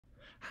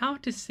How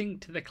to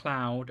sync to the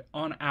cloud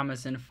on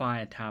Amazon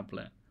Fire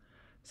Tablet.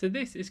 So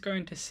this is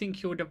going to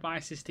sync your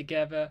devices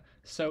together.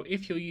 So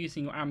if you're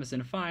using your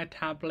Amazon Fire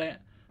Tablet,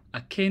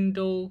 a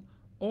Kindle,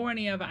 or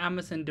any other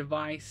Amazon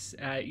device,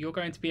 you're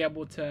going to be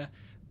able to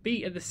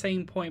be at the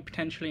same point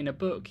potentially in a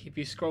book. If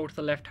you scroll to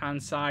the left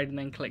hand side and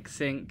then click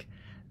sync,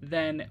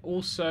 then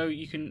also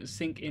you can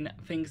sync in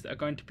things that are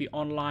going to be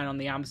online on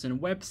the Amazon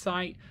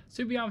website.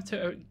 So you'll be able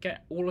to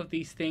get all of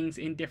these things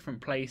in different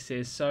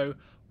places. So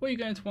what you're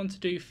going to want to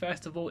do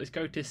first of all is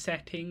go to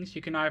settings.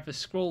 You can either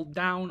scroll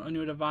down on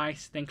your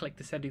device, then click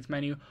the settings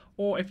menu,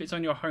 or if it's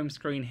on your home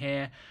screen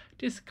here,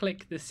 just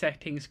click the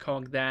settings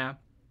cog there.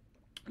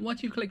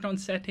 Once you've clicked on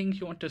settings,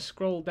 you want to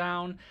scroll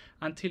down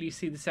until you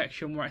see the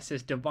section where it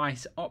says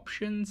device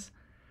options.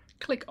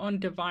 Click on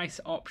device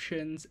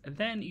options,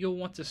 then you'll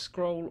want to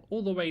scroll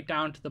all the way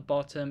down to the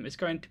bottom. It's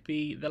going to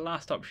be the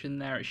last option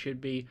there, it should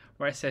be,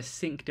 where it says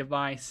sync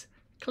device.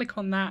 Click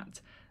on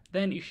that,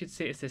 then you should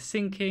see it says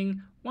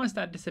syncing. Once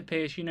that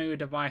disappears, you know your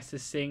device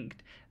is synced.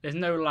 There's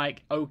no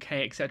like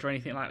OK, etc. or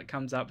anything like that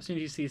comes up. As soon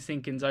as you see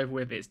syncing's over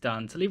with, it's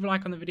done. So leave a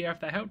like on the video if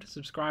that helped,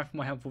 subscribe for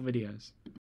more helpful videos.